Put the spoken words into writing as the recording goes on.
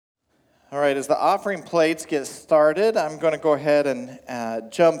All right, as the offering plates get started, I'm going to go ahead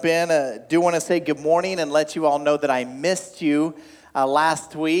and jump in. Do want to say good morning and let you all know that I missed you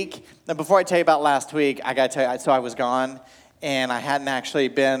last week. Now, before I tell you about last week, I got to tell you, so I was gone, and I hadn't actually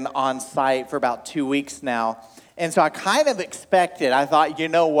been on site for about 2 weeks now. And so I kind of expected, I thought, you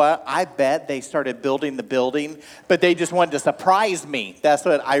know what, I bet they started building the building, but they just wanted to surprise me. That's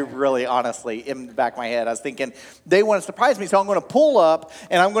what I really, honestly, in the back of my head, I was thinking, they want to surprise me, so I'm going to pull up,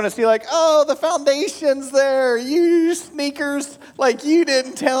 and I'm going to see like, oh, the foundation's there, you sneakers, like you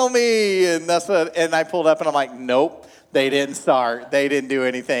didn't tell me. And and I pulled up, and I'm like, nope, they didn't start. They didn't do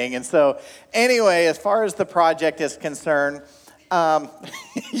anything. And so anyway, as far as the project is concerned,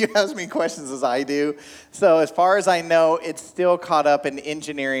 you ask me questions as I do. So as far as I know, it's still caught up in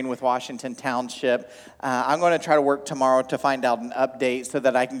engineering with Washington Township. I'm going to try to work tomorrow to find out an update so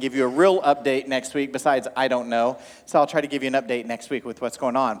that I can give you a real update next week. Besides, I don't know. So I'll try to give you an update next week with what's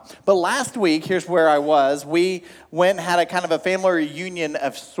going on. But last week, here's where I was. We went and had a kind of a family reunion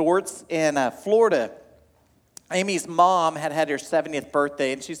of sorts in Florida. Amy's mom had her 70th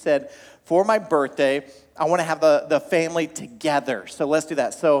birthday, and she said, for my birthday, I want to have the family together. So let's do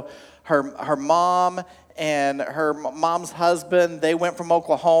that. So her mom and her mom's husband, they went from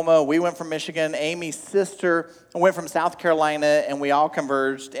Oklahoma. We went from Michigan. Amy's sister went from South Carolina, and we all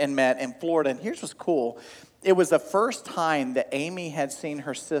converged and met in Florida. And here's what's cool. It was the first time that Amy had seen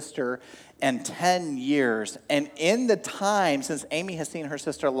her sister in 10 years. And in the time since Amy has seen her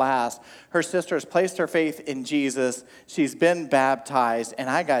sister last, her sister has placed her faith in Jesus. She's been baptized. And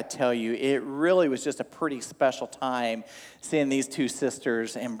I got to tell you, it really was just a pretty special time seeing these two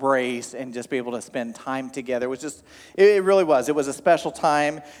sisters embrace and just be able to spend time together. It really was. It was a special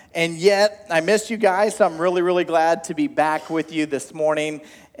time. And yet, I missed you guys, so I'm really, really glad to be back with you this morning.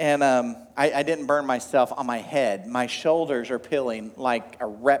 And I didn't burn myself on my head. My shoulders are peeling like a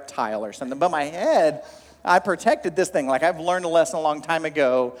reptile or something. But my head, I protected this thing. Like I've learned a lesson a long time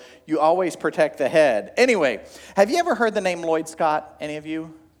ago. You always protect the head. Anyway, have you ever heard the name Lloyd Scott? Any of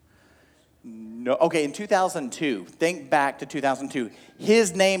you? No. Okay, in 2002, think back to 2002.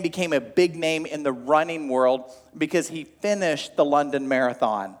 His name became a big name in the running world because he finished the London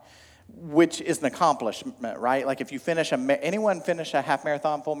Marathon, which is an accomplishment, right? Like if you finish anyone finish a half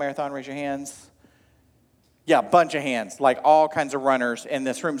marathon, full marathon, raise your hands. Yeah, bunch of hands, like all kinds of runners in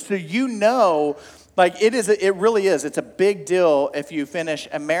this room. So you know, like it really is. It's a big deal if you finish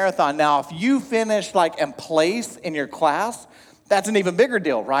a marathon. Now, if you finish like in place in your class, that's an even bigger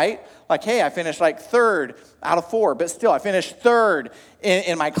deal, right? Like, hey, I finished like third out of 4, but still I finished third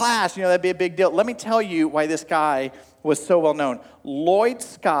in my class. You know, that'd be a big deal. Let me tell you why this guy was so well known. Lloyd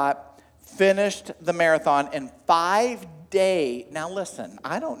Scott finished the marathon in 5 days. Now listen,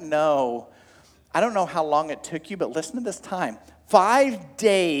 I don't know how long it took you, but listen to this time. 5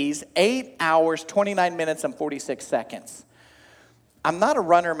 days, 8 hours, 29 minutes, and 46 seconds. I'm not a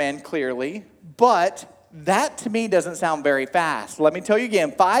runner, man, clearly, but that to me doesn't sound very fast. Let me tell you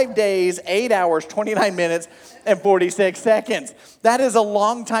again, 5 days, 8 hours, 29 minutes, and 46 seconds. That is a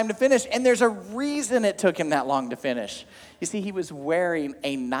long time to finish, and there's a reason it took him that long to finish. You see, he was wearing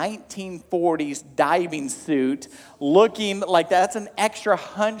a 1940s diving suit, looking like that's an extra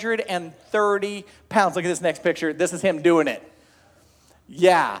 130 pounds. Look at this next picture. This is him doing it.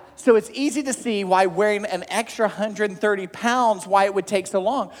 Yeah, so it's easy to see why wearing an extra 130 pounds, why it would take so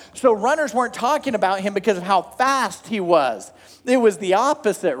long. So runners weren't talking about him because of how fast he was. It was the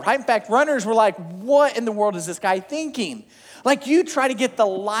opposite, right? In fact, runners were like, what in the world is this guy thinking? Like you try to get the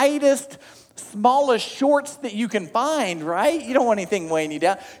lightest, smallest shorts that you can find, right? You don't want anything weighing you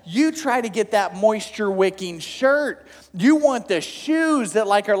down. You try to get that moisture-wicking shirt. You want the shoes that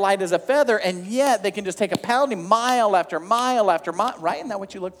like are light as a feather, and yet they can just take a pounding mile after mile after mile, right? Isn't that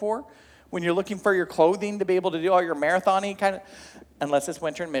what you look for when you're looking for your clothing to be able to do all your marathoning kind of? Unless it's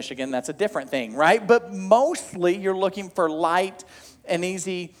winter in Michigan, that's a different thing, right? But mostly you're looking for light and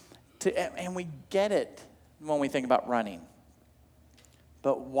easy and we get it when we think about running.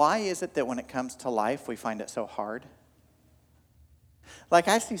 But why is it that when it comes to life, we find it so hard? Like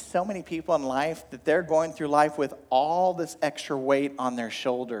I see so many people in life that they're going through life with all this extra weight on their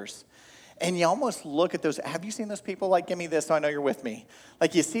shoulders. And you almost look at those. Have you seen those people? Like, give me this so I know you're with me.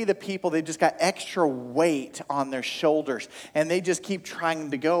 Like you see the people, they just got extra weight on their shoulders. And they just keep trying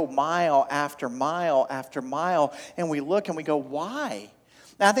to go mile after mile after mile. And we look and we go, why?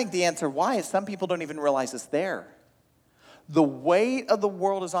 And I think the answer why is some people don't even realize it's there. The weight of the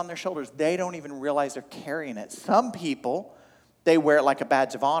world is on their shoulders. They don't even realize they're carrying it. Some people, they wear it like a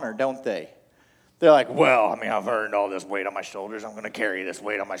badge of honor, don't they? They're like, well, I've earned all this weight on my shoulders. I'm going to carry this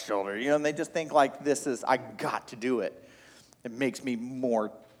weight on my shoulder. You know, and they just think like I got to do it. It makes me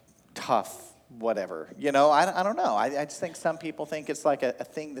more tough, whatever. You know, I don't know. I just think some people think it's like a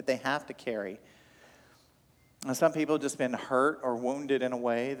thing that they have to carry. And some people have just been hurt or wounded in a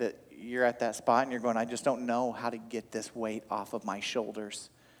way that you're at that spot and you're going, I just don't know how to get this weight off of my shoulders.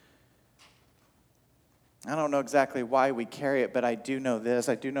 I don't know exactly why we carry it, but I do know this.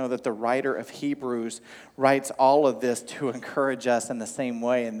 I do know that the writer of Hebrews writes all of this to encourage us in the same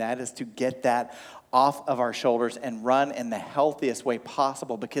way, and that is to get that off of our shoulders and run in the healthiest way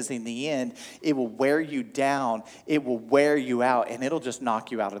possible, because in the end, it will wear you down, it will wear you out, and it'll just knock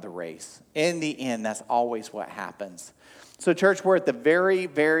you out of the race. In the end, that's always what happens. So church, we're at the very,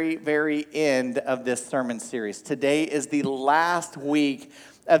 very, very end of this sermon series. Today is the last week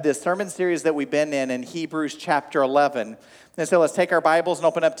of this sermon series that we've been in Hebrews chapter 11. And so let's take our Bibles and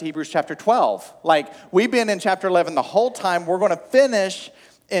open up to Hebrews chapter 12. Like, we've been in chapter 11 the whole time. We're going to finish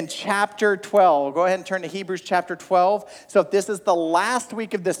in chapter 12. Go ahead and turn to Hebrews chapter 12. So if this is the last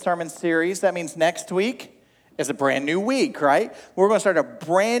week of this sermon series, that means next week is a brand new week, right? We're going to start a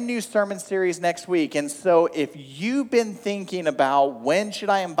brand new sermon series next week. And so if you've been thinking about when should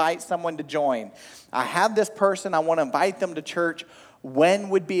I invite someone to join, I have this person, I want to invite them to church. When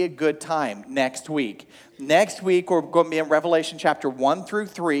would be a good time? Next week. Next week, we're going to be in Revelation chapter 1 through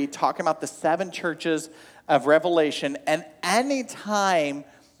 3, talking about the 7 churches of Revelation. And anytime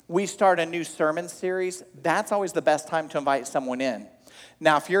we start a new sermon series, that's always the best time to invite someone in.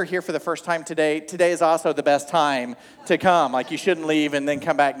 Now, if you're here for the first time today is also the best time to come. Like, you shouldn't leave and then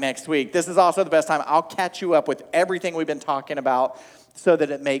come back next week. This is also the best time. I'll catch you up with everything we've been talking about so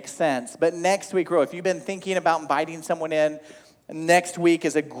that it makes sense. But next week, if you've been thinking about inviting someone in, next week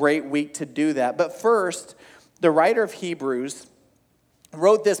is a great week to do that. But first, the writer of Hebrews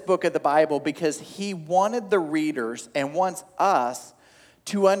wrote this book of the Bible because he wanted the readers and wants us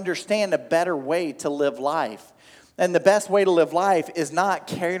to understand a better way to live life. And the best way to live life is not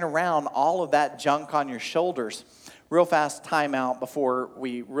carrying around all of that junk on your shoulders. Real fast timeout before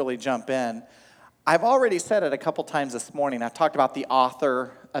we really jump in. I've already said it a couple times this morning. I've talked about the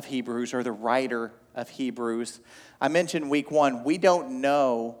author of Hebrews or the writer of Hebrews. I mentioned week 1, we don't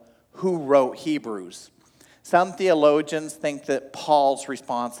know who wrote Hebrews. Some theologians think that Paul's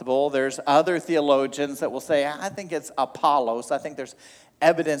responsible. There's other theologians that will say, I think it's Apollos. I think there's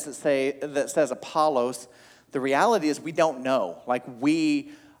evidence that says Apollos. The reality is we don't know. Like,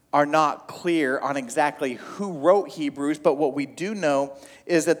 we are not clear on exactly who wrote Hebrews, but what we do know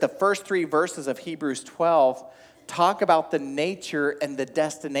is that the first 3 verses of Hebrews 12 talk about the nature and the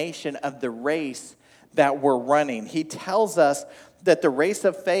destination of the race that we're running. He tells us that the race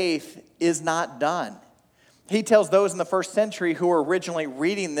of faith is not done. He tells those in the first century who were originally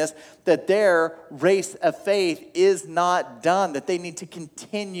reading this that their race of faith is not done, that they need to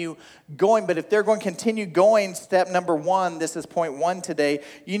continue going. But if they're going to continue going, step number 1, this is point 1 today,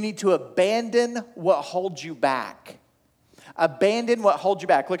 you need to abandon what holds you back. Abandon what holds you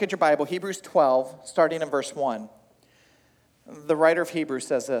back. Look at your Bible, Hebrews 12, starting in verse 1. The writer of Hebrews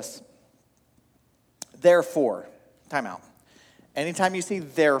says this, therefore, time out. Anytime you see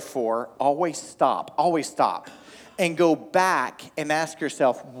therefore, always stop, and go back and ask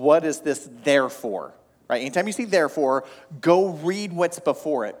yourself, what is this therefore? Right? Anytime you see therefore, go read what's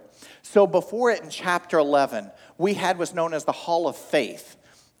before it. So before it in chapter 11, we had what's known as the Hall of Faith.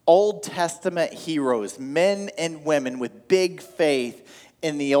 Old Testament heroes, men and women with big faith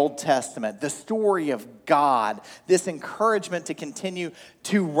in the Old Testament, the story of God, this encouragement to continue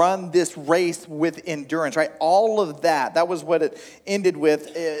to run this race with endurance, right? All of that was what it ended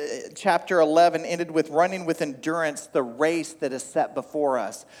with. Chapter 11 ended with running with endurance the race that is set before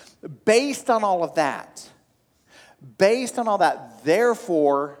us. Based on all that,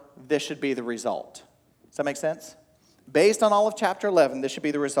 therefore, this should be the result. Does that make sense? Based on all of chapter 11, this should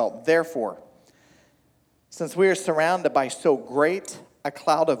be the result. Therefore, since we are surrounded by so great a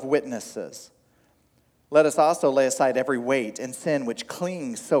cloud of witnesses, let us also lay aside every weight and sin which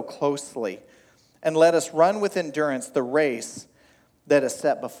clings so closely, and let us run with endurance the race that is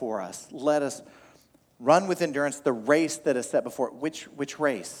set before us. Let us run with endurance the race that is set before. Which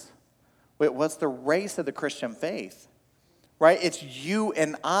race? What's the race of the Christian faith? Right? It's you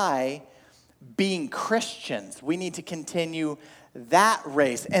and I being Christians. We need to continue that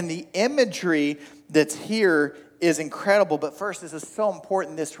race. And the imagery that's here is incredible. But first, this is so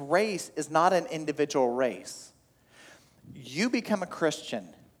important. This race is not an individual race. You become a Christian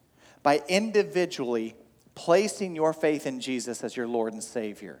by individually placing your faith in Jesus as your Lord and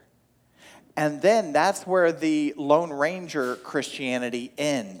Savior. And then that's where the Lone Ranger Christianity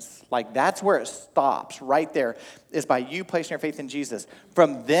ends. Like, that's where it stops right there, is by you placing your faith in Jesus.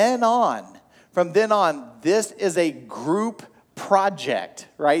 From then on, this is a group project,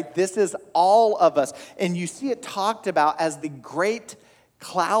 right? This is all of us. And you see it talked about as the great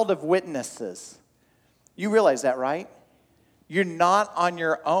cloud of witnesses. You realize that, right? You're not on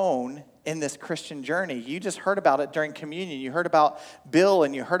your own in this Christian journey. You just heard about it during communion. You heard about Bill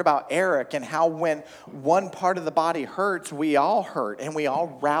and you heard about Eric and how when one part of the body hurts, we all hurt and we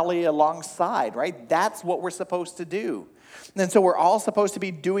all rally alongside, right? That's what we're supposed to do. And so we're all supposed to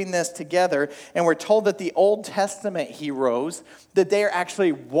be doing this together. And we're told that the Old Testament heroes, that they are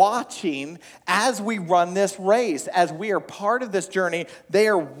actually watching as we run this race. As we are part of this journey, they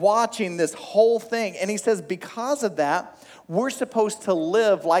are watching this whole thing. And he says because of that, we're supposed to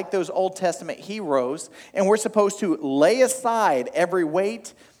live like those Old Testament heroes. And we're supposed to lay aside every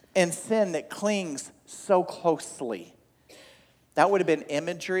weight and sin that clings so closely. That would have been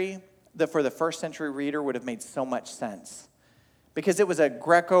imagery that for the first century reader would have made so much sense. Because it was a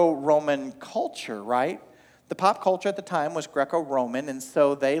Greco-Roman culture, right? The pop culture at the time was Greco-Roman, and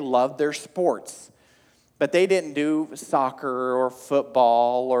so they loved their sports. But they didn't do soccer or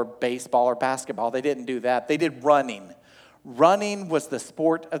football or baseball or basketball. They didn't do that. They did running. Running was the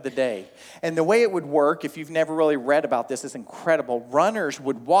sport of the day. And the way it would work, if you've never really read about this, is incredible. Runners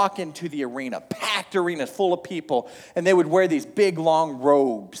would walk into the arena, packed arenas full of people, and they would wear these big, long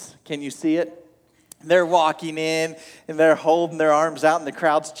robes. Can you see it? They're walking in, and they're holding their arms out, and the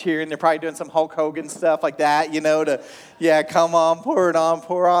crowd's cheering. They're probably doing some Hulk Hogan stuff like that, come on,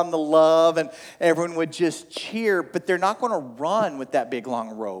 pour on the love, and everyone would just cheer. But they're not going to run with that big,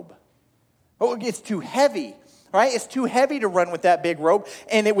 long robe. Oh, it's too heavy. Right? It's too heavy to run with that big robe,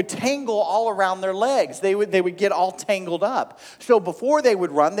 and it would tangle all around their legs. They would get all tangled up. So before they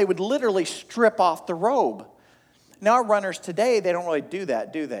would run, they would literally strip off the robe. Now, our runners today, they don't really do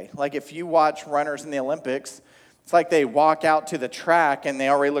that, do they? Like if you watch runners in the Olympics, it's like they walk out to the track, and they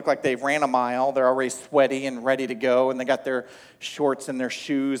already look like they've ran a mile. They're already sweaty and ready to go, and they got their shorts and their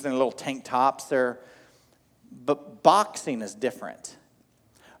shoes and little tank tops. But boxing is different.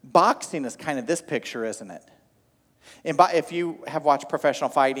 Boxing is kind of this picture, isn't it? And if you have watched professional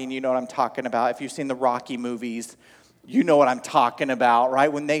fighting, you know what I'm talking about. If you've seen the Rocky movies, you know what I'm talking about,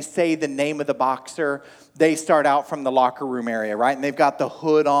 right? When they say the name of the boxer, they start out from the locker room area, right? And they've got the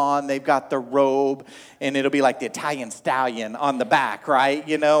hood on, they've got the robe, and it'll be like the Italian stallion on the back, right?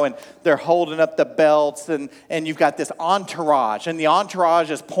 And they're holding up the belts, and you've got this entourage, and the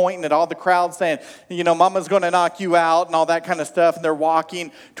entourage is pointing at all the crowd saying, mama's going to knock you out, and all that kind of stuff, and they're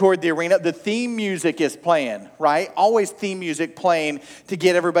walking toward the arena. The theme music is playing, right? Always theme music playing to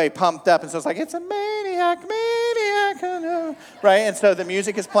get everybody pumped up, and so it's like, it's a maniac, right? And so the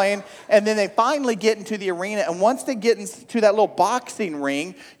music is playing, and then they finally get into the arena, and once they get into that little boxing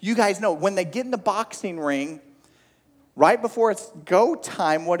ring, you guys know, when they get in the boxing ring, right before it's go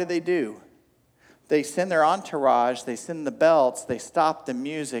time, what do? They send their entourage, they send the belts, they stop the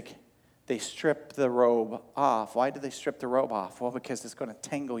music, they strip the robe off. Why do they strip the robe off? Well, because it's going to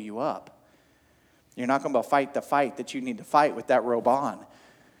tangle you up. You're not going to fight the fight that you need to fight with that robe on.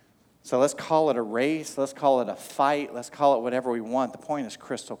 So let's call it a race, let's call it a fight, let's call it whatever we want. The point is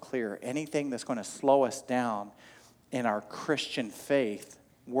crystal clear. Anything that's going to slow us down in our Christian faith,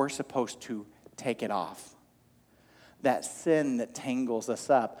 we're supposed to take it off. That sin that tangles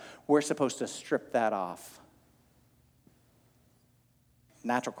us up, we're supposed to strip that off.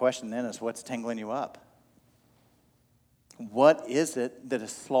 Natural question then is, what's tangling you up? What is it that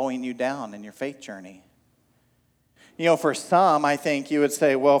is slowing you down in your faith journey? For some, I think you would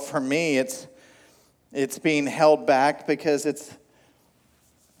say, well, for me, it's being held back because it's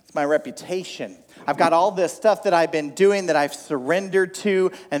my reputation. I've got all this stuff that I've been doing that I've surrendered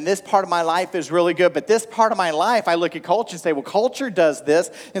to, and this part of my life is really good, but this part of my life, I look at culture and say, well, culture does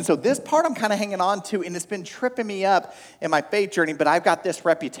this, and so this part I'm kind of hanging on to, and it's been tripping me up in my faith journey, but I've got this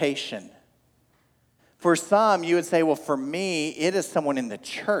reputation. For some, you would say, well, for me, it is someone in the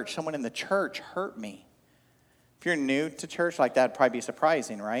church. Someone in the church hurt me. If you're new to church, like that would probably be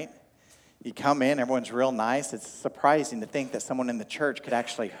surprising, right? You come in, everyone's real nice. It's surprising to think that someone in the church could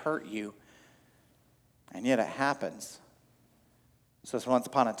actually hurt you. And yet it happens. So once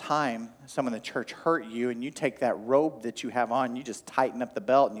upon a time, someone in the church hurt you, and you take that robe that you have on, you just tighten up the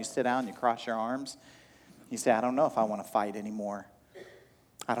belt, and you sit down, and you cross your arms. You say, I don't know if I want to fight anymore.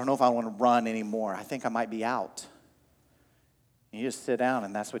 I don't know if I want to run anymore. I think I might be out. And you just sit down,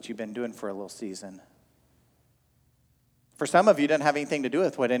 and that's what you've been doing for a little season. For some of you, it doesn't have anything to do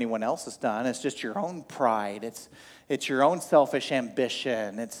with what anyone else has done. It's just your own pride. It's your own selfish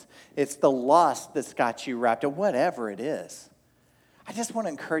ambition. It's the lust that's got you wrapped up, whatever it is. I just want to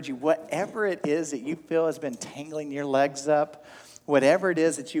encourage you, whatever it is that you feel has been tangling your legs up, whatever it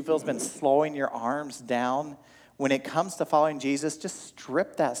is that you feel has been slowing your arms down, when it comes to following Jesus, just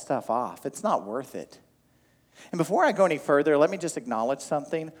strip that stuff off. It's not worth it. And before I go any further, let me just acknowledge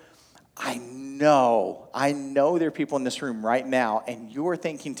something. I know there are people in this room right now, and you're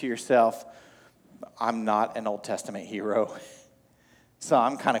thinking to yourself, I'm not an Old Testament hero. So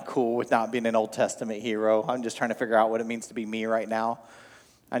I'm kind of cool with not being an Old Testament hero. I'm just trying to figure out what it means to be me right now.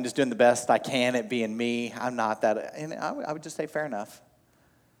 I'm just doing the best I can at being me. I'm not that. And I would just say, fair enough.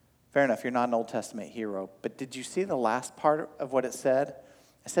 Fair enough, you're not an Old Testament hero. But did you see the last part of what it said?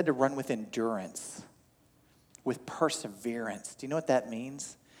 It said to run with endurance, with perseverance. Do you know what that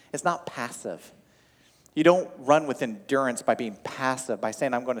means? It's not passive. You don't run with endurance by being passive, by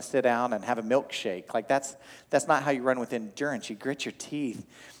saying, I'm going to sit down and have a milkshake. Like that's not how you run with endurance. You grit your teeth,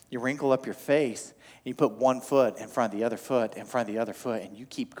 you wrinkle up your face, and you put one foot in front of the other foot, in front of the other foot, and you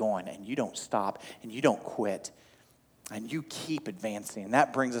keep going, and you don't stop, and you don't quit, and you keep advancing. And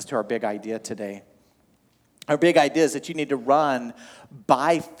that brings us to our big idea today. Our big idea is that you need to run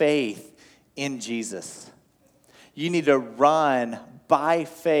by faith in Jesus. You need to run by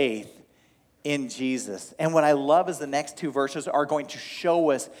faith in Jesus. And what I love is the next two verses are going to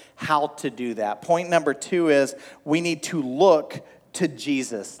show us how to do that. Point number 2 is we need to look to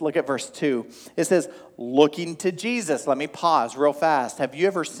Jesus. Look at verse 2. It says, looking to Jesus. Let me pause real fast. Have you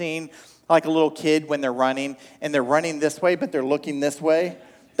ever seen like a little kid when they're running and they're running this way, but they're looking this way?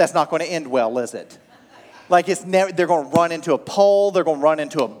 That's not going to end well, is it? Like it's never, they're going to run into a pole. They're going to run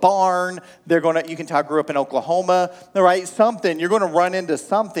into a barn. You can tell I grew up in Oklahoma, right? Something, you're going to run into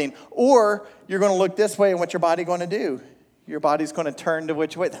something. Or you're going to look this way, and what's your body going to do? Your body's going to turn to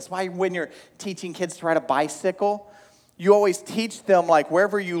which way. That's why when you're teaching kids to ride a bicycle, you always teach them like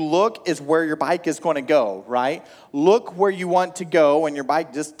wherever you look is where your bike is going to go, right? Look where you want to go, and your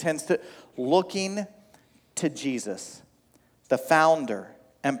bike just tends to, looking to Jesus, the founder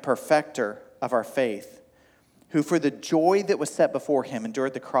and perfecter of our faith, who for the joy that was set before him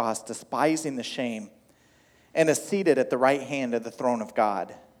endured the cross, despising the shame, and is seated at the right hand of the throne of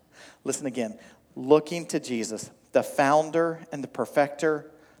God. Listen again. Looking to Jesus, the founder and the perfecter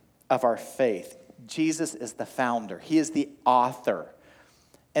of our faith. Jesus is the founder. He is the author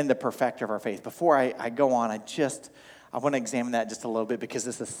and the perfecter of our faith. Before I go on, I want to examine that just a little bit because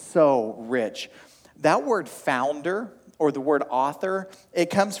this is so rich. That word founder or the word author, it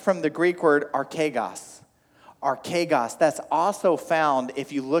comes from the Greek word archegos. Archegos, that's also found,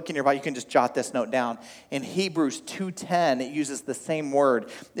 if you look in your Bible, you can just jot this note down. In Hebrews 2:10, it uses the same word.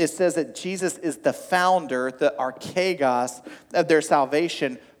 It says that Jesus is the founder, the archegos of their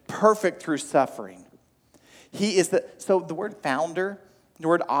salvation, perfect through suffering. So the word founder, the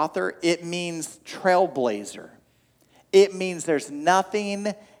word author, it means trailblazer. It means there's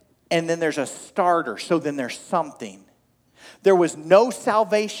nothing and then there's a starter, so then there's something. There was no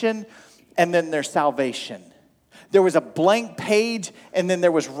salvation and then there's salvation. There was a blank page, and then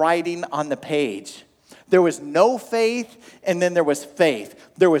there was writing on the page. There was no faith, and then there was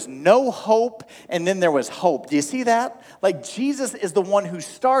faith. There was no hope, and then there was hope. Do you see that? Like Jesus is the one who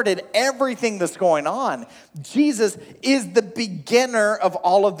started everything that's going on. Jesus is the beginner of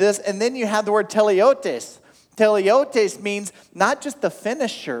all of this, and then you have the word teleotes. Teleotes means not just the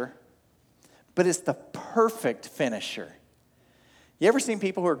finisher, but it's the perfect finisher. You ever seen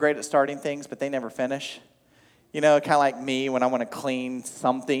people who are great at starting things, but they never finish? You know, kind of like me when I want to clean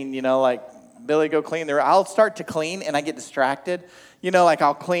something, you know, like, Billy, go clean. I'll start to clean and I get distracted. You know, like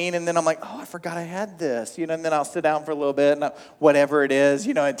I'll clean and then I'm like, oh, I forgot I had this. You know, and then I'll sit down for a little bit and whatever it is,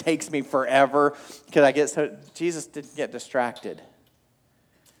 you know, it takes me forever because I get so, Jesus didn't get distracted.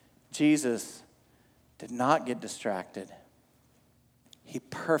 Jesus did not get distracted. He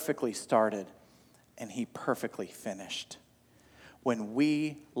perfectly started and he perfectly finished. When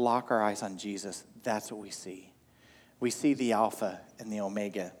we lock our eyes on Jesus, that's what we see. We see the Alpha and the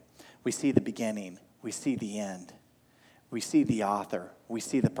Omega. We see the beginning. We see the end. We see the author. We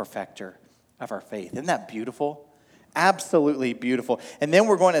see the perfecter of our faith. Isn't that beautiful? Absolutely beautiful. And then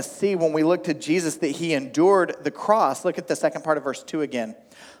we're going to see when we look to Jesus that he endured the cross. Look at the second part of verse 2 again.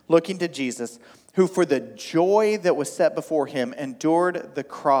 Looking to Jesus, who for the joy that was set before him endured the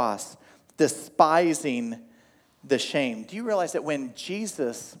cross, despising the shame. Do you realize that when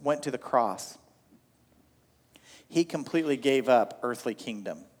Jesus went to the cross, he completely gave up earthly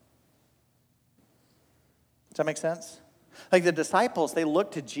kingdom? Does that make sense? Like the disciples, they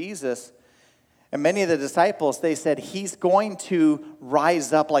looked to Jesus, and many of the disciples, they said, he's going to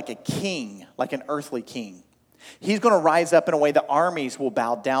rise up like a king, like an earthly king. He's going to rise up in a way the armies will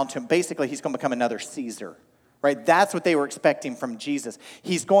bow down to him. Basically, he's going to become another Caesar, right? That's what they were expecting from Jesus.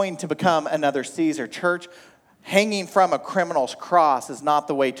 He's going to become another Caesar. Church, hanging from a criminal's cross is not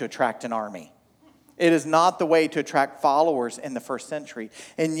the way to attract an army. It is not the way to attract followers in the first century.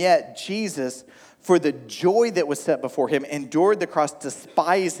 And yet, Jesus, for the joy that was set before him, endured the cross,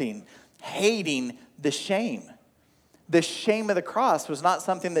 despising, hating the shame. The shame of the cross was not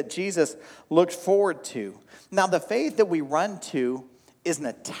something that Jesus looked forward to. Now, the faith that we run to is an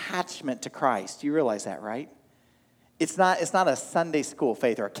attachment to Christ. You realize that, right? It's not a Sunday school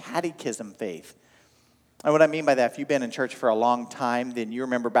faith or a catechism faith. And what I mean by that, if you've been in church for a long time, then you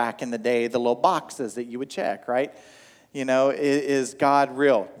remember back in the day the little boxes that you would check, right? You know, is God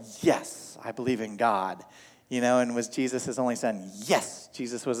real? Yes, I believe in God. You know, and was Jesus his only son? Yes,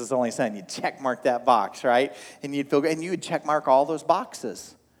 Jesus was his only son. You'd check mark that box, right? And you'd feel good, and you would check mark all those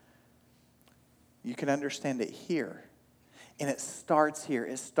boxes. You can understand it here. And it starts here.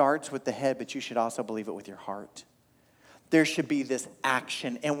 It starts with the head, but you should also believe it with your heart. There should be this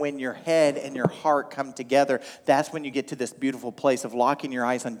action. And when your head and your heart come together, that's when you get to this beautiful place of locking your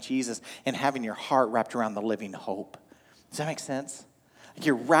eyes on Jesus and having your heart wrapped around the living hope. Does that make sense? Like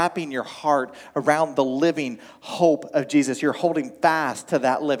you're wrapping your heart around the living hope of Jesus. You're holding fast to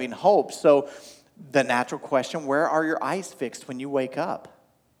that living hope. So the natural question, where are your eyes fixed when you wake up?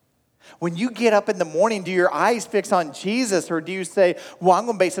 When you get up in the morning, do your eyes fix on Jesus, or do you say, well, I'm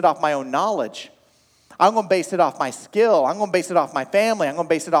going to base it off my own knowledge? I'm going to base it off my skill. I'm going to base it off my family. I'm going to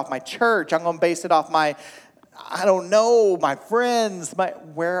base it off my church. I'm going to base it off my, I don't know, my friends.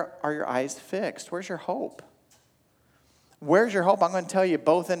 Where are your eyes fixed? Where's your hope? Where's your hope? I'm going to tell you,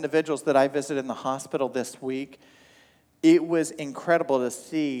 both individuals that I visited in the hospital this week, it was incredible to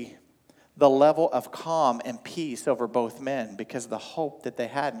see the level of calm and peace over both men because of the hope that they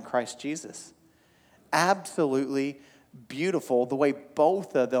had in Christ Jesus. Absolutely beautiful the way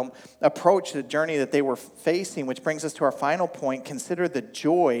both of them approached the journey that they were facing, which brings us to our final point. Consider the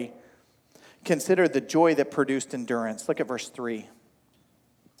joy that produced endurance. Look at verse 3.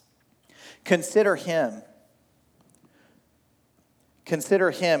 Consider him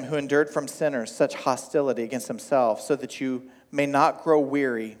who endured from sinners such hostility against himself, so that you may not grow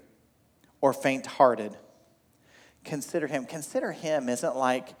weary or faint-hearted. Consider him. Consider him isn't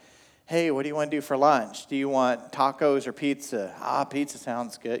like, hey, what do you want to do for lunch? Do you want tacos or pizza? Pizza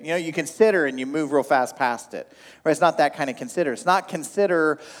sounds good. You know, you consider and you move real fast past it. Right? It's not that kind of consider. It's not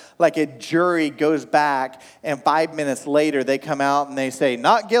consider like a jury goes back and 5 minutes later they come out and they say,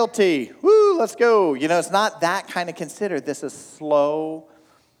 not guilty. Woo, let's go. You know, it's not that kind of consider. This is slow,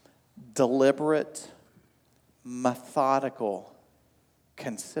 deliberate, methodical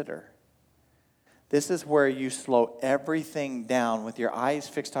consider. This is where you slow everything down with your eyes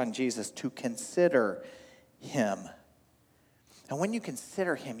fixed on Jesus to consider him. And when you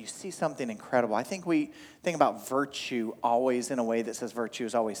consider him, you see something incredible. I think we think about virtue always in a way that says virtue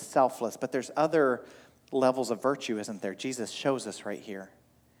is always selfless, but there's other levels of virtue, isn't there? Jesus shows us right here.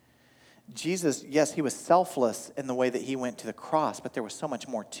 Jesus, yes, he was selfless in the way that he went to the cross, but there was so much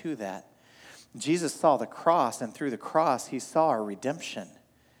more to that. Jesus saw the cross, and through the cross, he saw our redemption.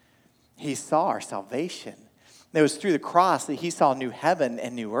 He saw our salvation. It was through the cross that he saw new heaven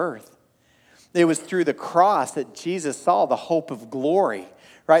and new earth. It was through the cross that Jesus saw the hope of glory,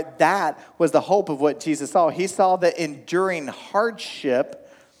 right? That was the hope of what Jesus saw. He saw that enduring hardship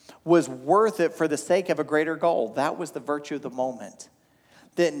was worth it for the sake of a greater goal. That was the virtue of the moment.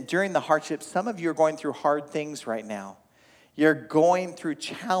 That enduring the hardship, some of you are going through hard things right now. You're going through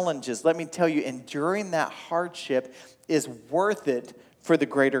challenges. Let me tell you, enduring that hardship is worth it for the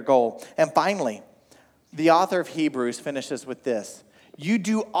greater goal. And finally, the author of Hebrews finishes with this. You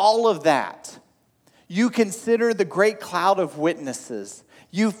do all of that. You consider the great cloud of witnesses.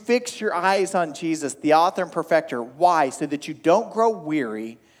 You fix your eyes on Jesus, the author and perfecter. Why? So that you don't grow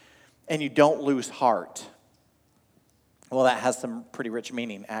weary and you don't lose heart. Well, that has some pretty rich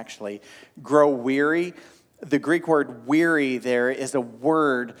meaning, actually. Grow weary. The Greek word weary there is a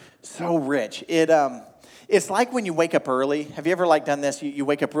word so rich. It's like when you wake up early. Have you ever done this? You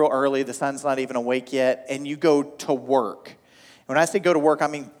wake up real early, the sun's not even awake yet, and you go to work. When I say go to work, I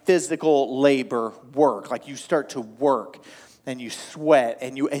mean physical labor work. Like you start to work, and you sweat,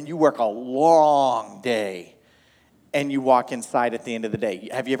 and you work a long day, and you walk inside at the end of the day.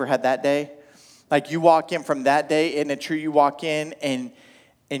 Have you ever had that day? Like you walk in from that day, and it's true, you walk in, and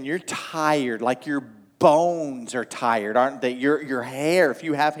you're tired, like your bones are tired, aren't they? Your hair, if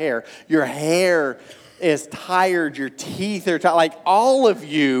you have hair, your hair is tired, your teeth are tired, like all of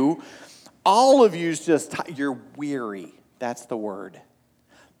you is just, you're weary. That's the word.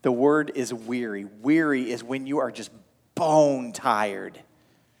 The word is weary. Weary is when you are just bone tired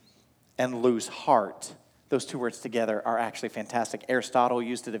and lose heart. Those two words together are actually fantastic. Aristotle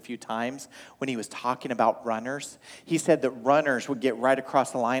used it a few times when he was talking about runners. He said that runners would get right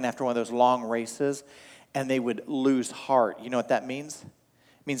across the line after one of those long races, and they would lose heart. You know what that means?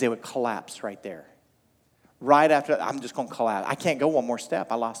 It means they would collapse right there. Right after, I'm just going to collapse. I can't go one more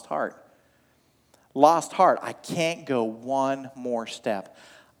step. I lost heart. Lost heart. I can't go one more step.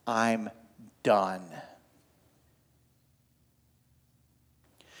 I'm done.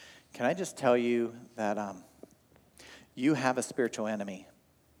 Can I just tell you that you have a spiritual enemy,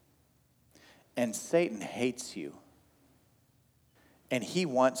 and Satan hates you, and he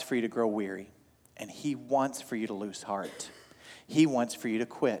wants for you to grow weary, and he wants for you to lose heart. He wants for you to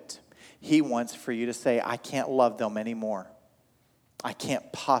quit. He wants for you to say, I can't love them anymore. I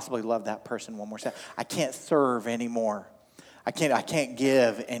can't possibly love that person one more step. I can't serve anymore. I can't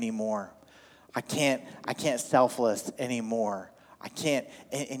give anymore. I can't selfless anymore. I can't,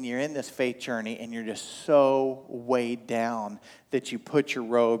 and you're in this faith journey and you're just so weighed down that you put your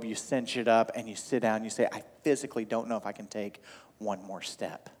robe, you cinch it up, and you sit down and you say, I physically don't know if I can take one more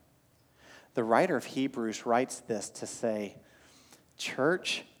step. The writer of Hebrews writes this to say,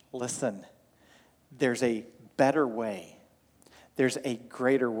 church, listen, there's a better way. There's a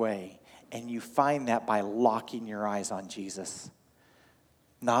greater way, and you find that by locking your eyes on Jesus.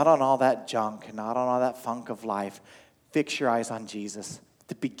 Not on all that junk, not on all that funk of life. Fix your eyes on Jesus,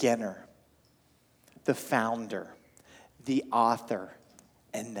 the beginner, the founder, the author,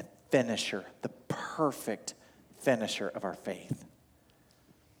 and the finisher, the perfect finisher of our faith.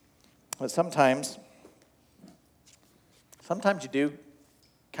 But sometimes you do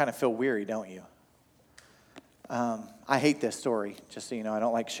kind of feel weary, don't you? I hate this story, just so you know. I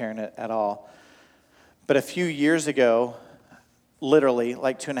don't like sharing it at all. But a few years ago, literally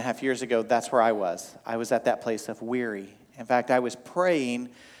like 2.5 years ago, that's where I was. I was at that place of weary. In fact, I was praying,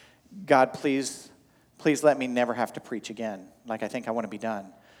 God, please let me never have to preach again. Like, I think I want to be done.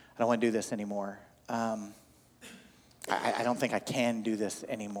 I don't want to do this anymore. I don't think I can do this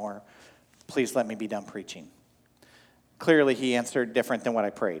anymore. Please let me be done preaching. Clearly, he answered different than what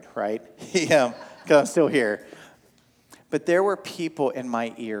I prayed, right? Because I'm still here. But there were people in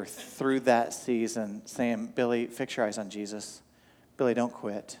my ear through that season saying, Billy, fix your eyes on Jesus. Billy, don't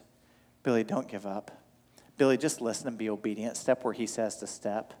quit. Billy, don't give up. Billy, just listen and be obedient. Step where he says to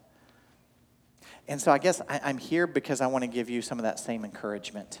step. And so I guess I'm here because I want to give you some of that same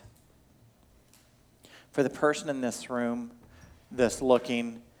encouragement. For the person in this room that's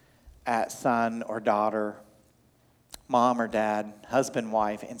looking at son or daughter, mom or dad, husband,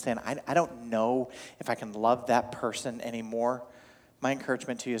 wife, and saying, I don't know if I can love that person anymore. My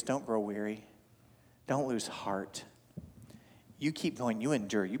encouragement to you is don't grow weary. Don't lose heart. You keep going. You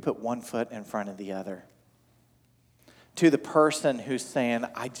endure. You put one foot in front of the other. To the person who's saying,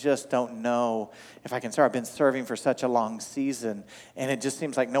 I just don't know if I can serve. I've been serving for such a long season, and it just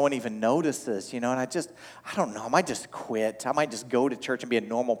seems like no one even notices, and I don't know. I might just quit. I might just go to church and be a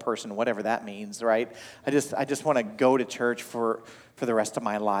normal person, whatever that means, right? I just want to go to church for the rest of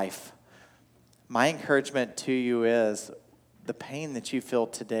my life. My encouragement to you is the pain that you feel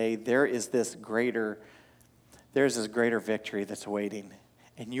today, there is this greater victory that's waiting,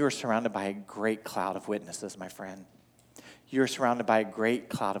 and you are surrounded by a great cloud of witnesses, my friend. You're surrounded by a great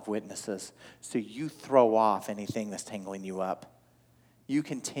cloud of witnesses. So you throw off anything that's tangling you up. You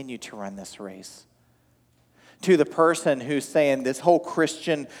continue to run this race. To the person who's saying this whole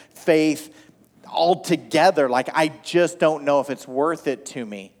Christian faith altogether, like I just don't know if it's worth it to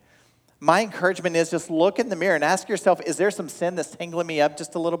me. My encouragement is just look in the mirror and ask yourself, is there some sin that's tangling me up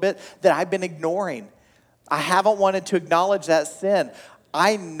just a little bit that I've been ignoring? I haven't wanted to acknowledge that sin.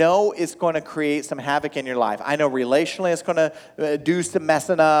 I know it's going to create some havoc in your life. I know relationally it's going to do some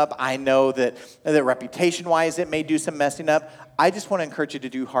messing up. I know that reputation-wise it may do some messing up. I just want to encourage you to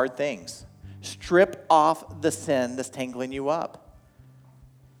do hard things. Strip off the sin that's tangling you up.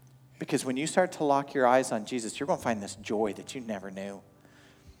 Because when you start to lock your eyes on Jesus, you're going to find this joy that you never knew.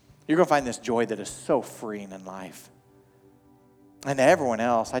 You're going to find this joy that is so freeing in life. And to everyone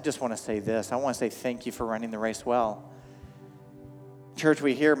else, I just want to say this. I want to say thank you for running the race well. Church,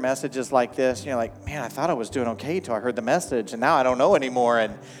 we hear messages like this, like, man, I thought I was doing okay until I heard the message, and now I don't know anymore.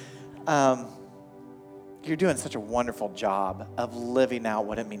 And you're doing such a wonderful job of living out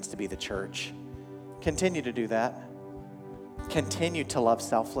what it means to be the church. Continue to do that. Continue to love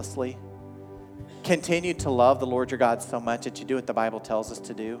selflessly. Continue to love the Lord your God so much that you do what the Bible tells us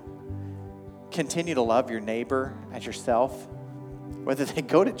to do. Continue to love your neighbor as yourself, whether they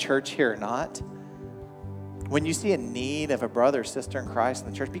go to church here or not. When you see a need of a brother or sister in Christ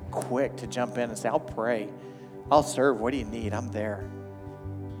in the church, be quick to jump in and say, I'll pray. I'll serve. What do you need? I'm there.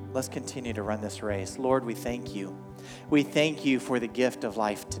 Let's continue to run this race. Lord, we thank you. We thank you for the gift of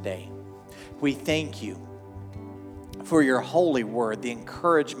life today. We thank you for your holy word, the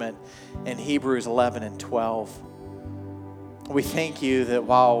encouragement in Hebrews 11 and 12. We thank you that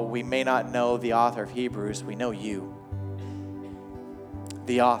while we may not know the author of Hebrews, we know you,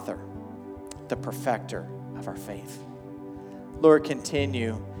 the author, the perfecter of our faith. Lord,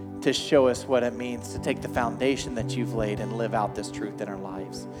 continue to show us what it means to take the foundation that you've laid and live out this truth in our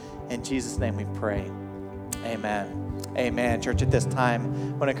lives. In Jesus' name we pray. Amen. Amen. Church, at this time,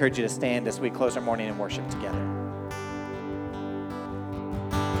 I want to encourage you to stand as we close our morning in worship together.